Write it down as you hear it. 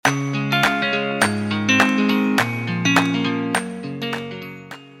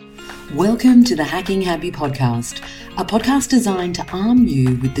Welcome to the Hacking Happy podcast, a podcast designed to arm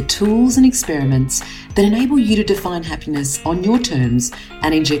you with the tools and experiments that enable you to define happiness on your terms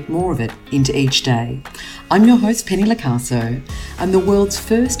and inject more of it into each day. I'm your host, Penny Lacasso. I'm the world's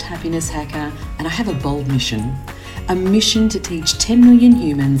first happiness hacker, and I have a bold mission. A mission to teach 10 million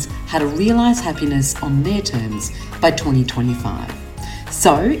humans how to realize happiness on their terms by 2025.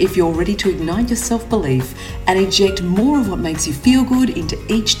 So, if you're ready to ignite your self-belief and inject more of what makes you feel good into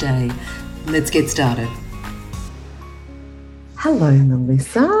each day, let's get started. Hello,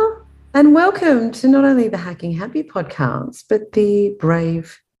 Melissa, and welcome to not only the Hacking Happy podcast, but the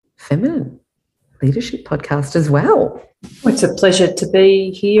Brave Feminine Leadership podcast as well. It's a pleasure to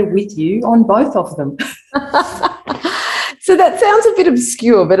be here with you on both of them. So that sounds a bit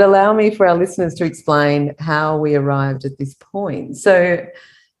obscure, but allow me for our listeners to explain how we arrived at this point. So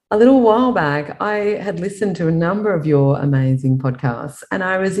a little while back, I had listened to a number of your amazing podcasts, and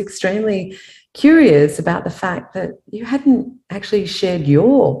I was extremely curious about the fact that you hadn't actually shared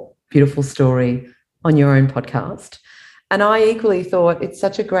your beautiful story on your own podcast. And I equally thought it's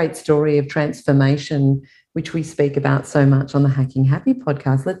such a great story of transformation, which we speak about so much on the Hacking Happy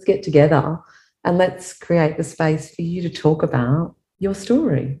podcast. Let's get together and let's create the space for you to talk about your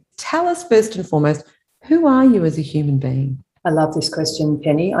story. Tell us first and foremost, who are you as a human being? I love this question,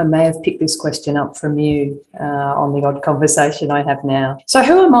 Penny. I may have picked this question up from you on the odd conversation I have now. So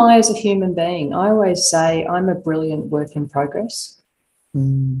who am I as a human being? I always say I'm a brilliant work in progress.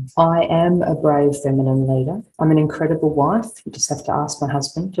 I am a brave feminine leader. I'm an incredible wife. You just have to ask my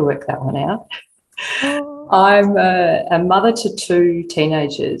husband to work that one out. I'm a mother to two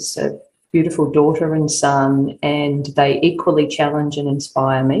teenagers, a beautiful daughter and son, and they equally challenge and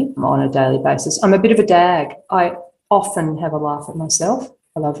inspire me on a daily basis. I'm a bit of a dag. I often have a laugh at myself.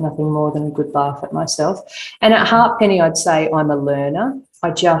 I love nothing more than a good laugh at myself. And at heart, Penny, I'd say I'm a learner. I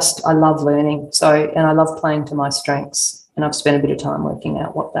love learning. And I love playing to my strengths. And I've spent a bit of time working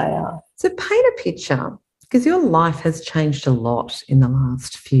out what they are. So paint a picture, because your life has changed a lot in the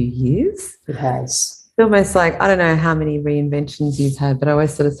last few years. It has. It's almost like, I don't know how many reinventions you've had, but I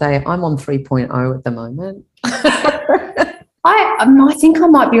always sort of say I'm on 3.0 at the moment. I think I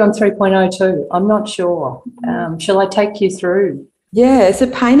might be on 3.0 too. I'm not sure. Shall I take you through? Yeah, so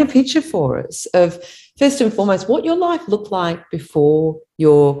paint a picture for us of, first and foremost, what your life looked like before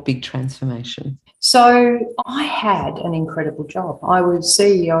your big transformation. So I had an incredible job. I was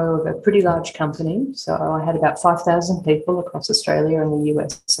CEO of a pretty large company. So I had about 5,000 people across Australia and the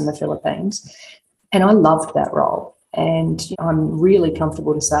US and the Philippines. And I loved that role. And I'm really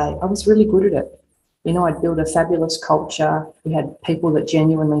comfortable to say I was really good at it. You know, I'd built a fabulous culture. We had people that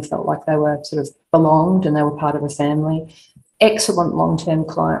genuinely felt like they were sort of belonged and they were part of a family. Excellent long-term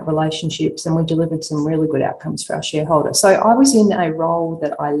client relationships, and we delivered some really good outcomes for our shareholders. So I was in a role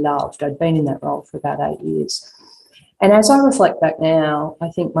that I loved. I'd been in that role for about 8 years. And as I reflect back now, I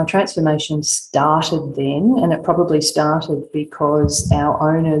think my transformation started then, and it probably started because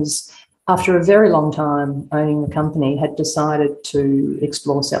our owners, after a very long time owning the company, had decided to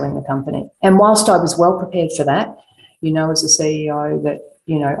explore selling the company. And whilst I was well prepared for that, you know, as a CEO, that,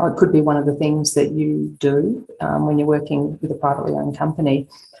 you know, it could be one of the things that you do when you're working with a privately owned company.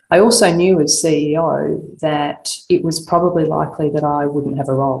 I also knew as CEO that it was probably likely that I wouldn't have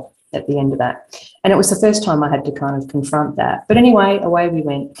a role at the end of that. And it was the first time I had to kind of confront that. But anyway, away we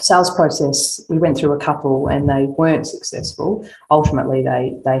went. Sales process, we went through a couple and they weren't successful. Ultimately,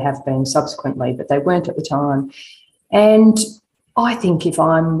 they have been subsequently, but they weren't at the time. And I think if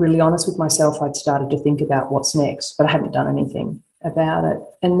I'm really honest with myself, I'd started to think about what's next, but I hadn't done anything about it.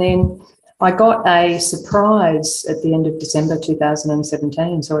 And then I got a surprise at the end of December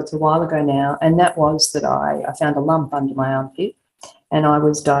 2017, so it's a while ago now, and that was that I found a lump under my armpit. And I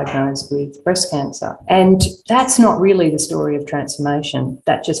was diagnosed with breast cancer. And that's not really the story of transformation.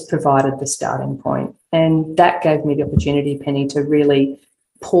 That just provided the starting point. And that gave me the opportunity, Penny, to really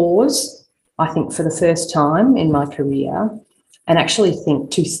pause, I think, for the first time in my career, and actually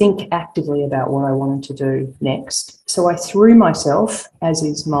think actively about what I wanted to do next. So I threw myself, as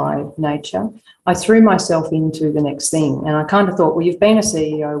is my nature, I threw myself into the next thing. And I kind of thought, well, you've been a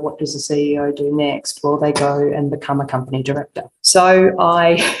CEO, what does a CEO do next? Well, they go and become a company director. So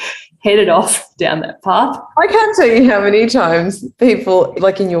I headed off down that path. I can't tell you how many times people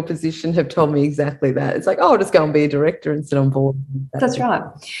like in your position have told me exactly that. It's like, oh, I'll just go and be a director and sit on board. That's right.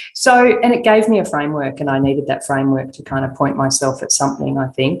 So, and it gave me a framework, and I needed that framework to kind of point myself at something, I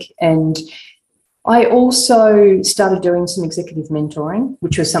think. And I also started doing some executive mentoring,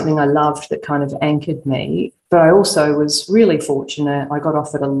 which was something I loved that kind of anchored me. But I also was really fortunate. I got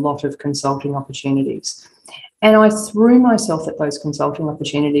offered a lot of consulting opportunities. And I threw myself at those consulting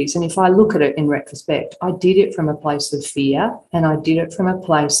opportunities. And if I look at it in retrospect, I did it from a place of fear, and I did it from a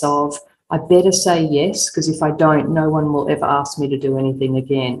place of, I better say yes, because if I don't, no one will ever ask me to do anything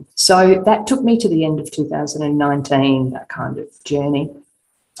again. So that took me to the end of 2019, that kind of journey.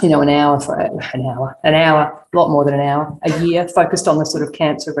 You know, a lot more than an hour, a year focused on the sort of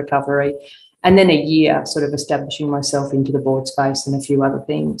cancer recovery, and then a year sort of establishing myself into the board space and a few other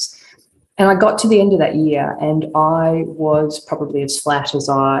things. And I got to the end of that year and I was probably as flat as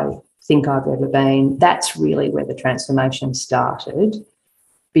I think I've ever been. That's really where the transformation started,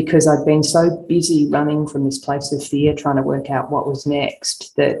 because I'd been so busy running from this place of fear, trying to work out what was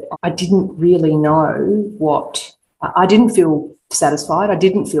next, that I didn't really know I didn't feel satisfied. I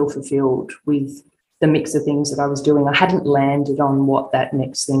didn't feel fulfilled with the mix of things that I was doing. I hadn't landed on what that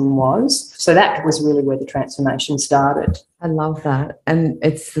next thing was. So that was really where the transformation started. I love that. And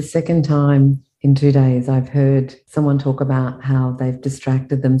it's the second time in 2 days I've heard someone talk about how they've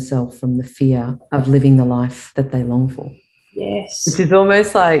distracted themselves from the fear of living the life that they long for. Yes. Which is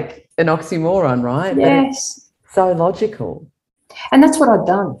almost like an oxymoron, right? Yes. So logical. And that's what I'd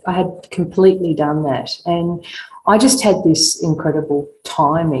done. I had completely done that. And I just had this incredible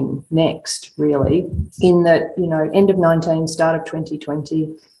timing next, really, in that, you know, end of 19, start of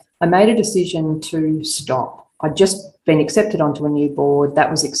 2020, I made a decision to stop. I'd just been accepted onto a new board. That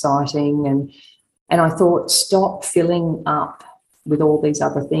was exciting. And I thought, stop filling up with all these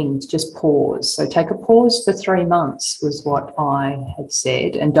other things, just pause. So take a pause for 3 months was what I had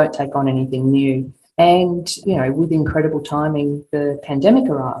said, and don't take on anything new. And, you know, with incredible timing, the pandemic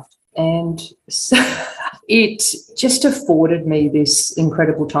arrived. And so it just afforded me this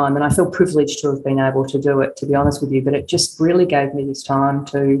incredible time. And I feel privileged to have been able to do it, to be honest with you. But it just really gave me this time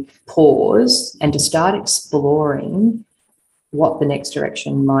to pause and to start exploring what the next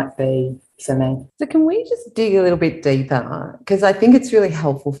direction might be for me. So can we just dig a little bit deeper? Because I think it's really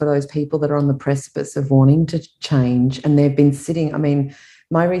helpful for those people that are on the precipice of wanting to change and they've been sitting, I mean,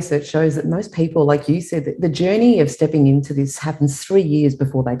 my research shows that most people, like you said, the journey of stepping into this happens 3 years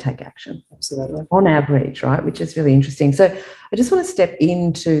before they take action. Absolutely. On average, right? Which is really interesting. So I just want to step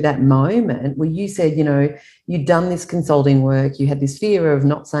into that moment where you said, you know, you'd done this consulting work, you had this fear of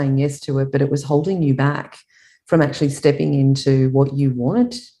not saying yes to it, but it was holding you back from actually stepping into what you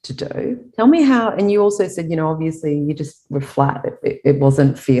wanted to do. Tell me how, and you also said, you know, obviously you just were flat. It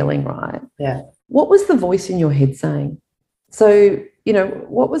wasn't feeling right. Yeah. What was the voice in your head saying? So, you know,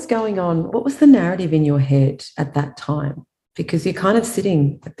 what was going on? What was the narrative in your head at that time? Because you're kind of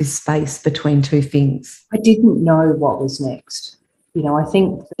sitting at this space between two things. I didn't know what was next. You know, I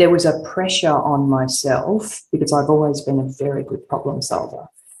think there was a pressure on myself because I've always been a very good problem solver.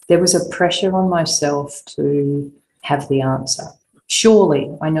 There was a pressure on myself to have the answer. Surely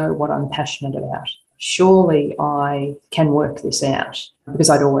I know what I'm passionate about. Surely I can work this out, because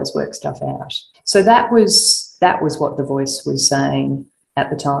I'd always work stuff out. So that was what the voice was saying at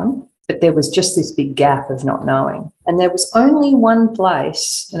the time. But there was just this big gap of not knowing. And there was only one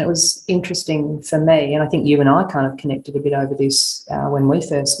place, and it was interesting for me, and I think you and I kind of connected a bit over this when we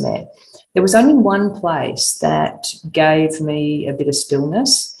first met. There was only one place that gave me a bit of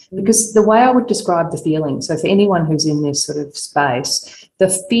stillness, because the way I would describe the feeling, so for anyone who's in this sort of space, the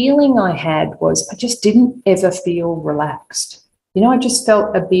feeling I had was I just didn't ever feel relaxed. You know, I just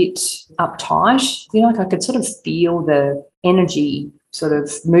felt a bit uptight. You know, like I could sort of feel the energy sort of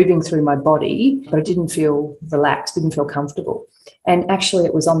moving through my body, but I didn't feel relaxed, didn't feel comfortable. And actually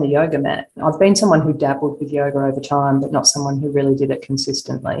it was on the yoga mat. I've been someone who dabbled with yoga over time, but not someone who really did it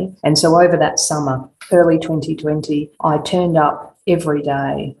consistently. And so over that summer, early 2020, I turned up every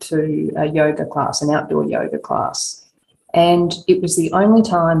day to a yoga class, an outdoor yoga class. And it was the only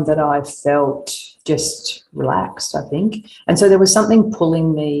time that I felt just relaxed, I think. And so there was something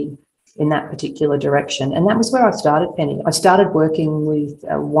pulling me in that particular direction. And that was where I started, Penny. I started working with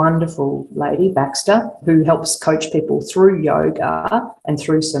a wonderful lady, Baxter, who helps coach people through yoga and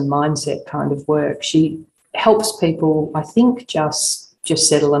through some mindset kind of work. She helps people, I think, just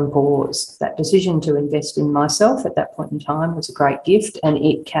settle and pause. That decision to invest in myself at that point in time was a great gift, and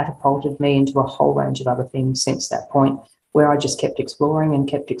it catapulted me into a whole range of other things since that point, where I just kept exploring and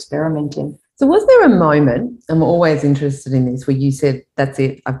kept experimenting. So was there a moment, I'm always interested in this, where you said, that's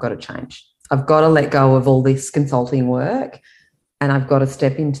it, I've got to change. I've got to let go of all this consulting work and I've got to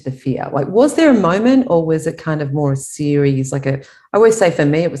step into the fear. Like, was there a moment, or was it kind of more a series? I always say for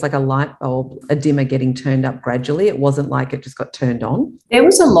me, it was like a light bulb, a dimmer getting turned up gradually. It wasn't like it just got turned on. There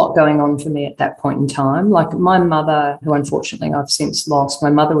was a lot going on for me at that point in time. Like my mother, who unfortunately I've since lost, my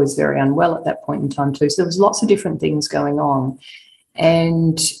mother was very unwell at that point in time too. So there was lots of different things going on.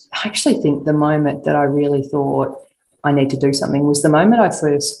 And actually think the moment that I really thought I need to do something was the moment I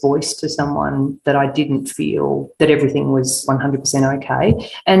first voiced to someone that I didn't feel that everything was 100%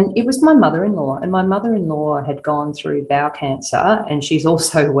 okay. And it was my mother-in-law. And my mother-in-law had gone through bowel cancer, and she's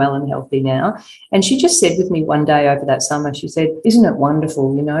also well and healthy now. And she just said with me one day over that summer, she said, isn't it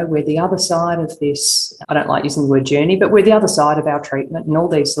wonderful, you know, we're the other side of this, I don't like using the word journey, but we're the other side of our treatment and all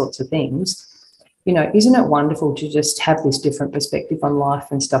these sorts of things. You know, isn't it wonderful to just have this different perspective on life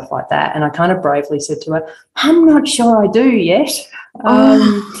and stuff like that? And I kind of bravely said to her, I'm not sure I do yet.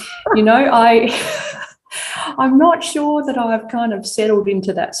 You know, I'm not sure that I've kind of settled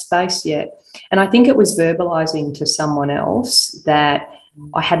into that space yet. And I think it was verbalizing to someone else that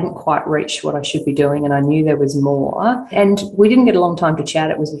I hadn't quite reached what I should be doing, and I knew there was more. And we didn't get a long time to chat.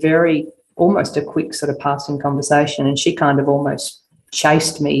 It was almost a quick sort of passing conversation, and she kind of almost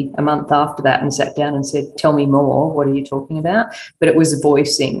chased me a month after that and sat down and said, tell me more, what are you talking about? But it was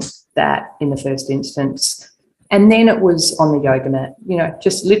voicing that in the first instance. And then it was on the yoga mat, you know,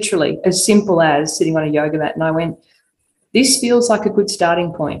 just literally as simple as sitting on a yoga mat. And I went, this feels like a good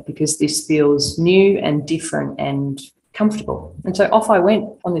starting point, because this feels new and different and comfortable. And so off I went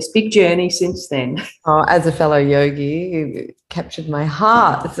on this big journey since then. Oh, as a fellow yogi, you captured my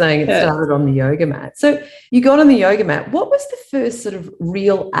heart saying it started on the yoga mat. So you got on the yoga mat. What was the first sort of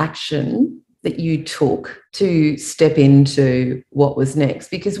real action that you took to step into what was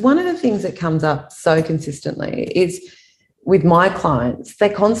next? Because one of the things that comes up so consistently is with my clients, they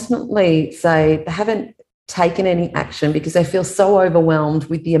constantly say they haven't taken any action because they feel so overwhelmed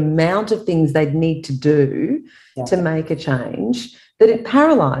with the amount of things they'd need to do to make a change that it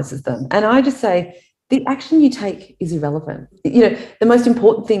paralyzes them. And I just say the action you take is irrelevant. You know, the most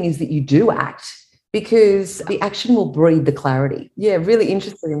important thing is that you do act, because the action will breed the clarity. Yeah, really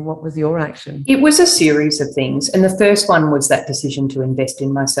interested in what was your action. It was a series of things. And the first one was that decision to invest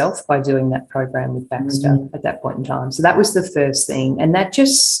in myself by doing that program with Baxter at that point in time. So that was the first thing. And that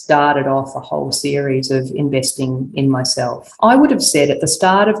just started off a whole series of investing in myself. I would have said at the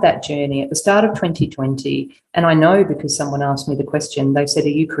start of that journey, at the start of 2020, and I know because someone asked me the question, they said, are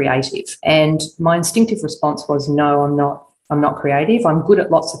you creative? And my instinctive response was, no, I'm not. I'm not creative. I'm good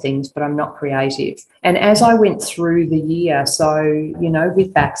at lots of things, but I'm not creative. And as I went through the year, so, you know,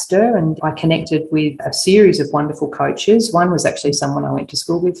 with Baxter, and I connected with a series of wonderful coaches. One was actually someone I went to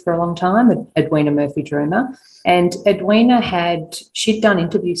school with for a long time, Edwina Murphy-Droomer. And Edwina she'd done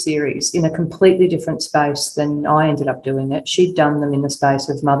interview series in a completely different space than I ended up doing it. She'd done them in the space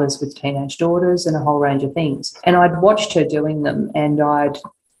of mothers with teenage daughters and a whole range of things. And I'd watched her doing them, and I'd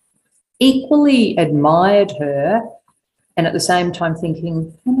equally admired her, and at the same time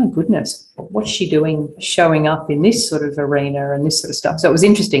thinking, oh my goodness, what's she doing showing up in this sort of arena and this sort of stuff? So it was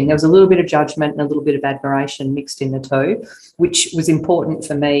interesting. There was a little bit of judgment and a little bit of admiration mixed in the two, which was important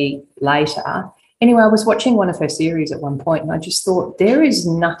for me later. Anyway, I was watching one of her series at one point, and I just thought, there is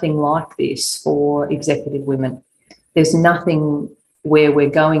nothing like this for executive women. There's nothing where we're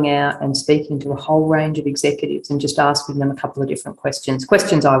going out and speaking to a whole range of executives and just asking them a couple of different questions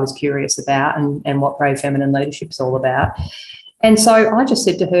I was curious about, and what Brave Feminine Leadership is all about. And so I just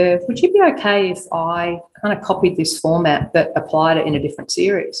said to her, would you be okay if I kind of copied this format but applied it in a different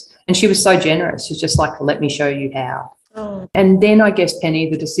series? And she was so generous. She's just like, let me show you how. Oh. And then I guess, Penny,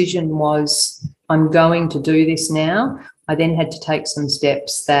 the decision was, I'm going to do this now. I then had to take some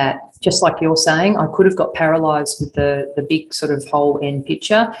steps that, just like you're saying, I could have got paralysed with the big sort of whole end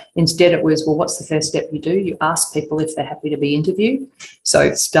picture. Instead, it was, well, what's the first step you do? You ask people if they're happy to be interviewed.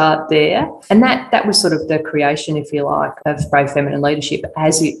 So start there. And that was sort of the creation, if you like, of Brave Feminine Leadership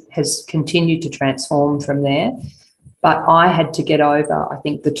as it has continued to transform from there. But I had to get over, I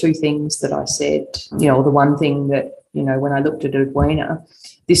think, the two things that I said, you know, the one thing that, you know, when I looked at Edwina,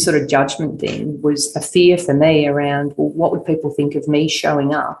 this sort of judgment thing was a fear for me around, well, what would people think of me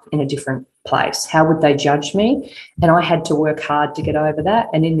showing up in a different place? How would they judge me? And I had to work hard to get over that.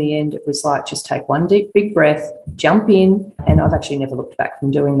 And in the end, it was like, just take one deep, big breath, jump in. And I've actually never looked back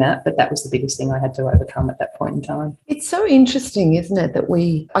from doing that, but that was the biggest thing I had to overcome at that point in time. It's so interesting, isn't it,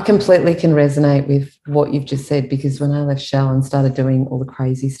 that I completely can resonate with what you've just said, because when I left Shell and started doing all the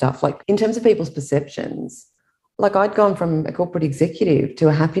crazy stuff, like in terms of people's perceptions, like I'd gone from a corporate executive to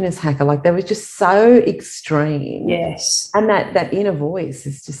a happiness hacker. Like they were just so extreme. Yes. And that inner voice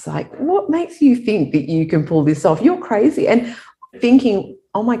is just like, what makes you think that you can pull this off? You're crazy. And thinking,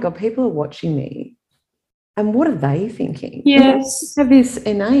 oh my God, people are watching me. And what are they thinking? Yes. We have this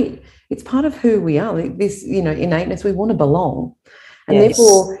innate, it's part of who we are. Like this, you know, innateness, we want to belong. And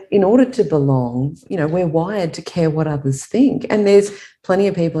therefore, in order to belong, you know, we're wired to care what others think. And there's plenty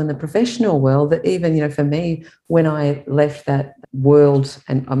of people in the professional world that even, you know, for me, when I left that world,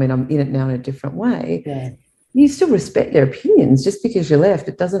 and I mean, I'm in it now in a different way, Yeah. you still respect their opinions. Just because you left,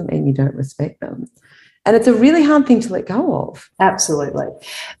 it doesn't mean you don't respect them. And it's a really hard thing to let go of. Absolutely.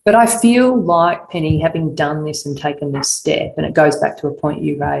 But I feel like, Penny, having done this and taken this step, and it goes back to a point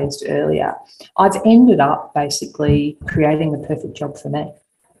you raised earlier, I've ended up basically creating the perfect job for me.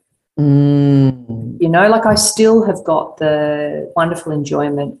 You know, like I still have got the wonderful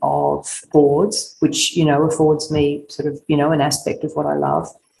enjoyment of boards, which, you know, affords me sort of, you know, an aspect of what I love.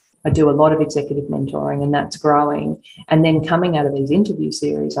 I do a lot of executive mentoring, and that's growing. And then coming out of these interview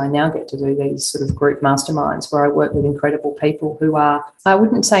series, I now get to do these sort of group masterminds where I work with incredible people who are, I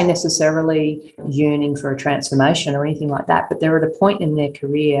wouldn't say necessarily yearning for a transformation or anything like that, but they're at a point in their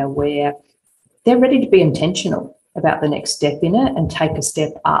career where they're ready to be intentional about the next step in it and take a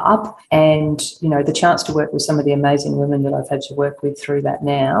step up. And, you know, the chance to work with some of the amazing women that I've had to work with through that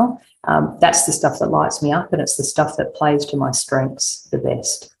now, that's the stuff that lights me up, and it's the stuff that plays to my strengths the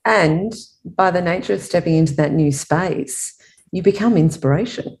best. And by the nature of stepping into that new space, you become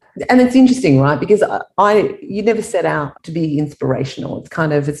inspiration. And it's interesting, right? Because you never set out to be inspirational. It's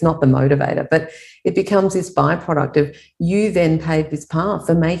kind of, it's not the motivator, but it becomes this byproduct of you then paved this path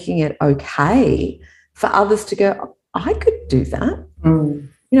for making it okay for others to go, oh, I could do that. You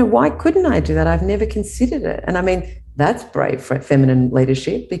know, why couldn't I do that? I've never considered it. And I mean, that's brave for feminine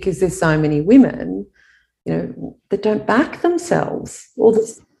leadership, because there's so many women, you know, that don't back themselves or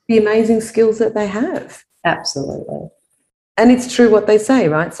the amazing skills that they have. Absolutely. And it's true what they say,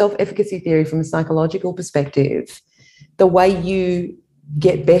 right? Self-efficacy theory from a psychological perspective, the way you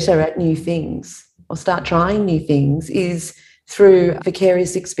get better at new things or start trying new things is through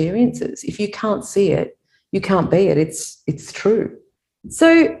vicarious experiences. If you can't see it, you can't be it. It's true.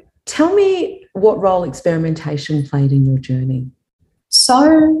 So tell me what role experimentation played in your journey.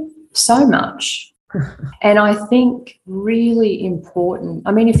 So much. And I think really important.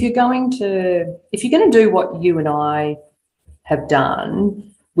 I mean, if you're going to do what you and I have done,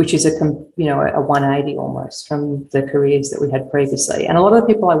 which is a 180 almost from the careers that we had previously. And a lot of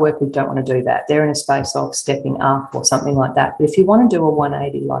the people I work with don't want to do that. They're in a space of stepping up or something like that. But if you want to do a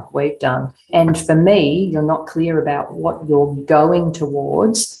 180 like we've done, and for me, you're not clear about what you're going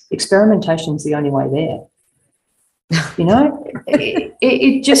towards, experimentation is the only way there. You know,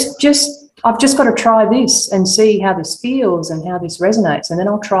 it just I've just got to try this and see how this feels and how this resonates, and then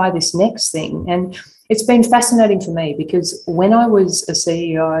I'll try this next thing. And it's been fascinating for me because when I was a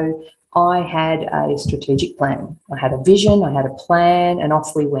CEO, I had a strategic plan. I had a vision, I had a plan, and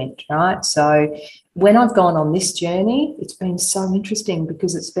off we went, right? So when I've gone on this journey, it's been so interesting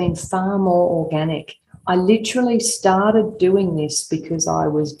because it's been far more organic. I literally started doing this because I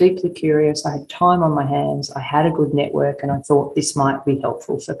was deeply curious. I had time on my hands. I had a good network, and I thought this might be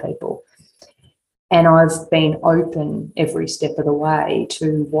helpful for people. And I've been open every step of the way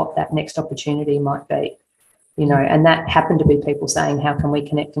to what that next opportunity might be, you know, and that happened to be people saying, how can we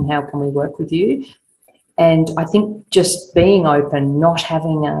connect and how can we work with you? And I think just being open, not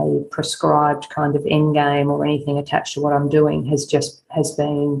having a prescribed kind of end game or anything attached to what I'm doing has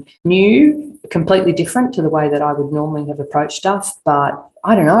been new, completely different to the way that I would normally have approached stuff. But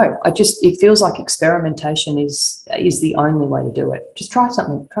I don't know. It feels like experimentation is the only way to do it. Just try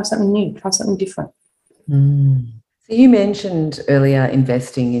something new, try something different. So you mentioned earlier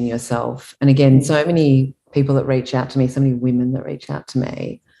investing in yourself. And again, so many people that reach out to me, so many women that reach out to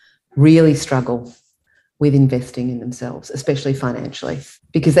me really struggle with investing in themselves, especially financially,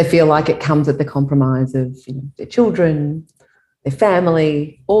 because they feel like it comes at the compromise of, you know, their children, their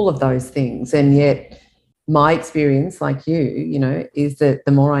family, all of those things. And yet my experience, like you know, is that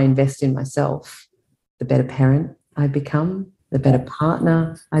the more I invest in myself, the better parent I become, the better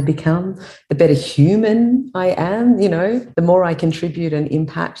partner I become, the better human I am, you know, the more I contribute and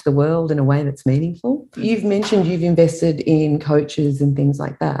impact the world in a way that's meaningful. You've mentioned you've invested in coaches and things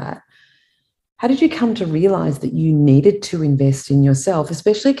like that. How did you come to realise that you needed to invest in yourself,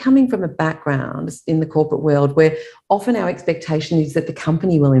 especially coming from a background in the corporate world where often our expectation is that the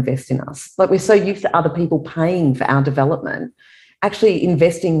company will invest in us? Like, we're so used to other people paying for our development. Actually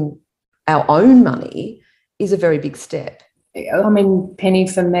investing our own money is a very big step. I mean, Penny,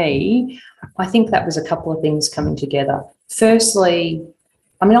 for me, I think that was a couple of things coming together. Firstly,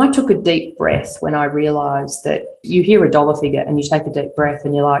 I mean, I took a deep breath when I realised that you hear a dollar figure and you take a deep breath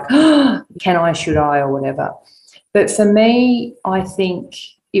and you're like, oh, can I, should I, or whatever. But for me, I think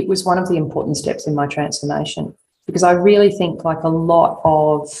it was one of the important steps in my transformation, because I really think, like a lot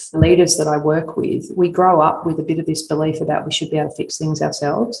of leaders that I work with, we grow up with a bit of this belief about we should be able to fix things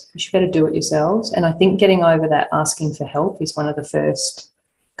ourselves. We should be able to do it yourselves. And I think getting over that asking for help is one of the first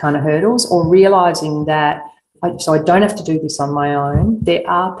kind of hurdles, or realising that so I don't have to do this on my own. There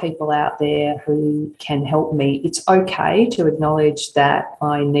are people out there who can help me. It's okay to acknowledge that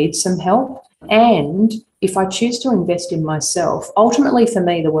I need some help. And if I choose to invest in myself, ultimately for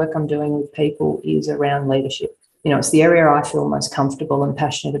me, the work I'm doing with people is around leadership. It's the area I feel most comfortable and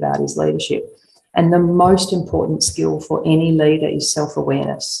passionate about is leadership. And the most important skill for any leader is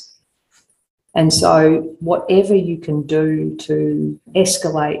self-awareness. And so whatever you can do to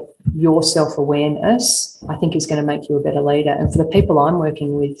escalate your self-awareness, I think is going to make you a better leader. And for the people I'm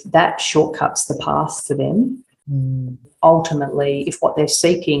working with, that shortcuts the path for them. Ultimately, if what they're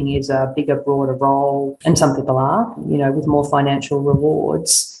seeking is a bigger, broader role, and some people are, with more financial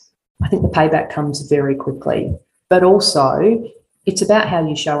rewards, I think the payback comes very quickly. But also, it's about how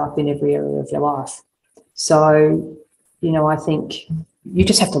you show up in every area of your life. So, I think you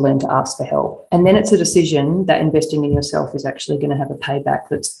just have to learn to ask for help. And then it's a decision that investing in yourself is actually going to have a payback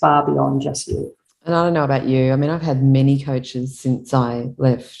that's far beyond just you. And I don't know about you. I mean, I've had many coaches since I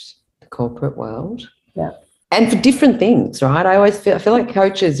left the corporate world. Yeah. And for different things, right? I feel like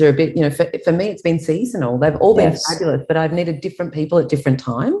coaches are a bit, for me, it's been seasonal. They've all been fabulous, but I've needed different people at different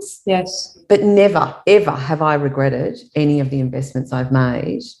times. Yes. But never, ever have I regretted any of the investments I've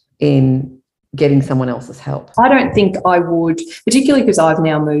made in getting someone else's help. I don't think I would, particularly because I've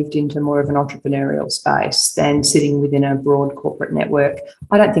now moved into more of an entrepreneurial space than sitting within a broad corporate network.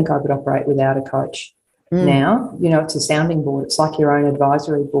 I don't think I would operate without a coach. Now, it's a sounding board. It's like your own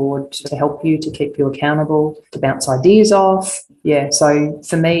advisory board to help you, to keep you accountable, to bounce ideas off. Yeah, so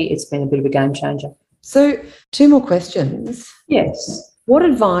for me, it's been a bit of a game changer. So 2 more questions. Yes. What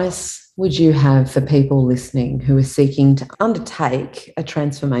advice would you have for people listening who are seeking to undertake a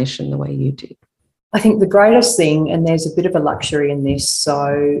transformation the way you did? I think the greatest thing, and there's a bit of a luxury in this,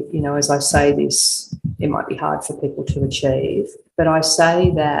 so, as I say this, it might be hard for people to achieve, but I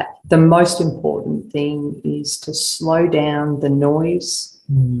say that the most important thing is to slow down the noise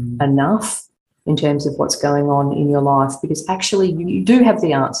enough in terms of what's going on in your life, because actually you do have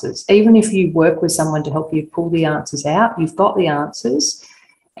the answers. Even if you work with someone to help you pull the answers out, you've got the answers.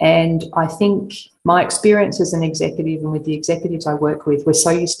 And I think my experience as an executive and with the executives I work with, we're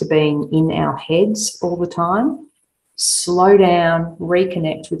so used to being in our heads all the time. Slow down,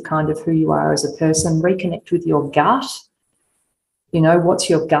 reconnect with kind of who you are as a person, reconnect with your gut. What's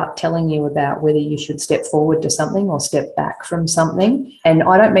your gut telling you about whether you should step forward to something or step back from something? And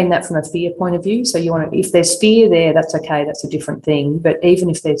I don't mean that from a fear point of view. So if there's fear there, that's okay. That's a different thing. But even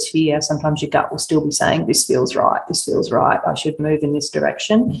if there's fear, sometimes your gut will still be saying, this feels right. I should move in this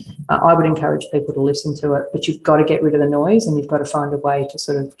direction. I would encourage people to listen to it, but you've got to get rid of the noise and you've got to find a way to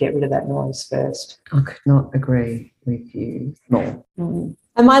sort of get rid of that noise first. I could not agree with you more.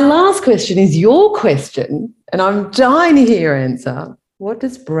 And my last question is your question, and I'm dying to hear your answer. What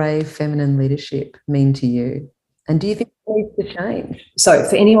does brave feminine leadership mean to you? And do you think it needs to change? So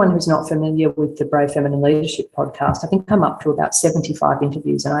for anyone who's not familiar with the Brave Feminine Leadership podcast, I think I'm up to about 75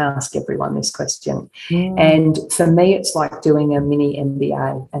 interviews and I ask everyone this question. And for me, it's like doing a mini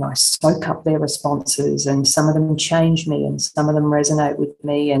MBA, and I soak up their responses, and some of them change me and some of them resonate with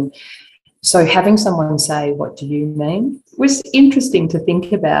me. And so having someone say, what do you mean, was interesting to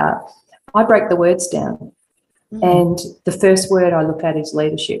think about. I break the words down. And the first word I look at is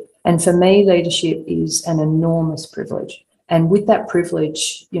leadership. And for me, leadership is an enormous privilege. And with that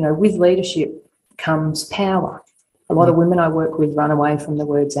privilege, with leadership comes power. A lot of women I work with run away from the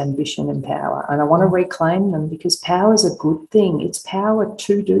words ambition and power. And I want to reclaim them, because power is a good thing. It's power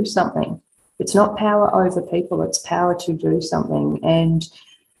to do something. It's not power over people. It's power to do something. And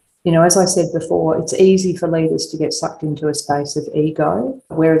as I said before, it's easy for leaders to get sucked into a space of ego,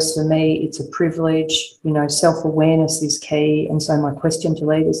 whereas for me, it's a privilege. Self-awareness is key. And so my question to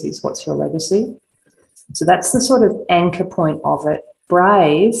leaders is, what's your legacy? So that's the sort of anchor point of it.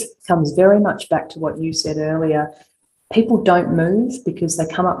 Brave comes very much back to what you said earlier. People don't move because they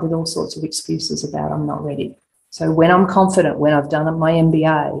come up with all sorts of excuses about, I'm not ready. So when I'm confident, when I've done my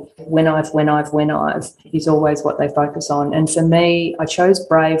MBA, when I've is always what they focus on. And for me, I chose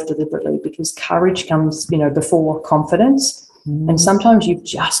brave deliberately because courage comes, before confidence. And sometimes you've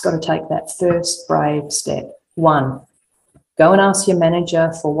just got to take that first brave step. 1, go and ask your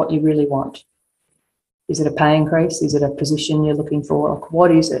manager for what you really want. Is it a pay increase? Is it a position you're looking for?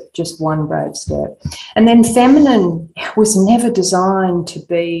 What is it? Just one brave step. And then feminine was never designed to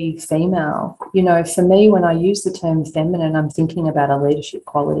be female. For me, when I use the term feminine, I'm thinking about a leadership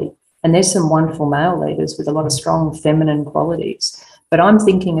quality. And there's some wonderful male leaders with a lot of strong feminine qualities. But I'm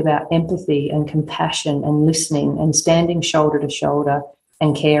thinking about empathy and compassion and listening and standing shoulder to shoulder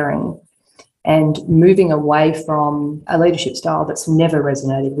and caring, and moving away from a leadership style that's never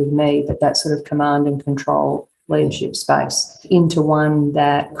resonated with me, but that sort of command and control leadership space into one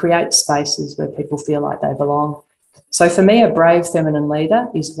that creates spaces where people feel like they belong. So for me, a brave feminine leader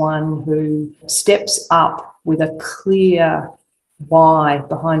is one who steps up with a clear why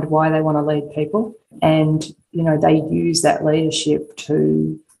behind why they want to lead people. And, they use that leadership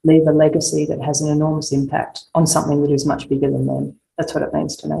to leave a legacy that has an enormous impact on something that is much bigger than them. That's what it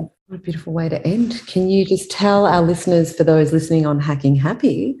means to me. What a beautiful way to end. Can you just tell our listeners, for those listening on Hacking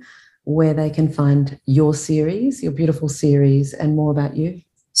Happy, where they can find your series, your beautiful series, and more about you?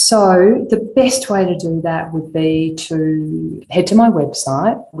 So the best way to do that would be to head to my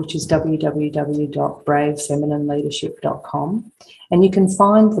website, which is www.bravefeminineleadership.com. And you can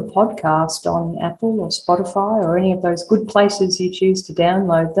find the podcast on Apple or Spotify or any of those good places you choose to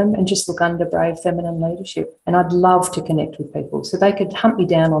download them, and just look under Brave Feminine Leadership. And I'd love to connect with people. So they could hunt me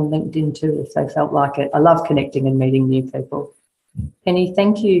down on LinkedIn too if they felt like it. I love connecting and meeting new people. Penny,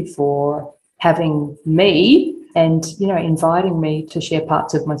 thank you for having me and, inviting me to share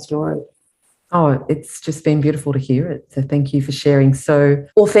parts of my story. Oh, it's just been beautiful to hear it. So thank you for sharing so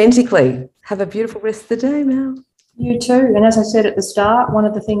authentically. Have a beautiful rest of the day, Mel. You too. And as I said at the start, one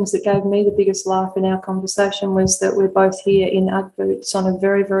of the things that gave me the biggest laugh in our conversation was that we're both here in Ugg boots on a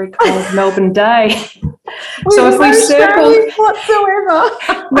very, very cold Melbourne day. So if we circle whatsoever,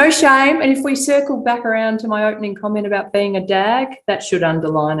 no shame. And if we circle back around to my opening comment about being a dag, that should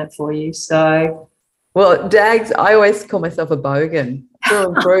underline it for you. So, well, dags, I always call myself a bogan.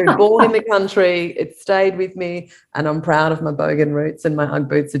 Through and through, born in the country, it stayed with me, and I'm proud of my bogan roots, and my Ugg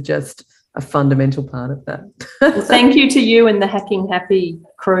boots are just a fundamental part of that. Well, thank you to you and the Hacking Happy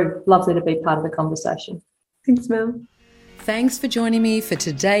crew. Lovely to be part of the conversation. Thanks, Mel. Thanks for joining me for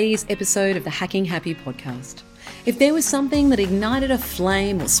today's episode of the Hacking Happy podcast. If there was something that ignited a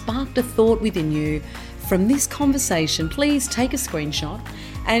flame or sparked a thought within you from this conversation, please take a screenshot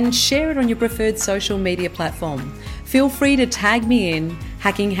and share it on your preferred social media platform. Feel free to tag me in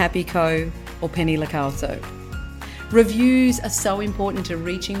Hacking Happy Co or Penny Lacalso. Reviews are so important to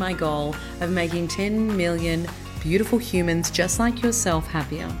reaching my goal of making 10 million beautiful humans just like yourself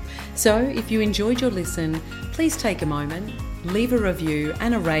happier. So if you enjoyed your listen, please take a moment, leave a review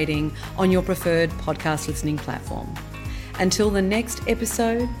and a rating on your preferred podcast listening platform. Until the next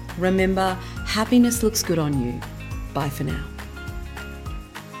episode, remember, happiness looks good on you. Bye for now.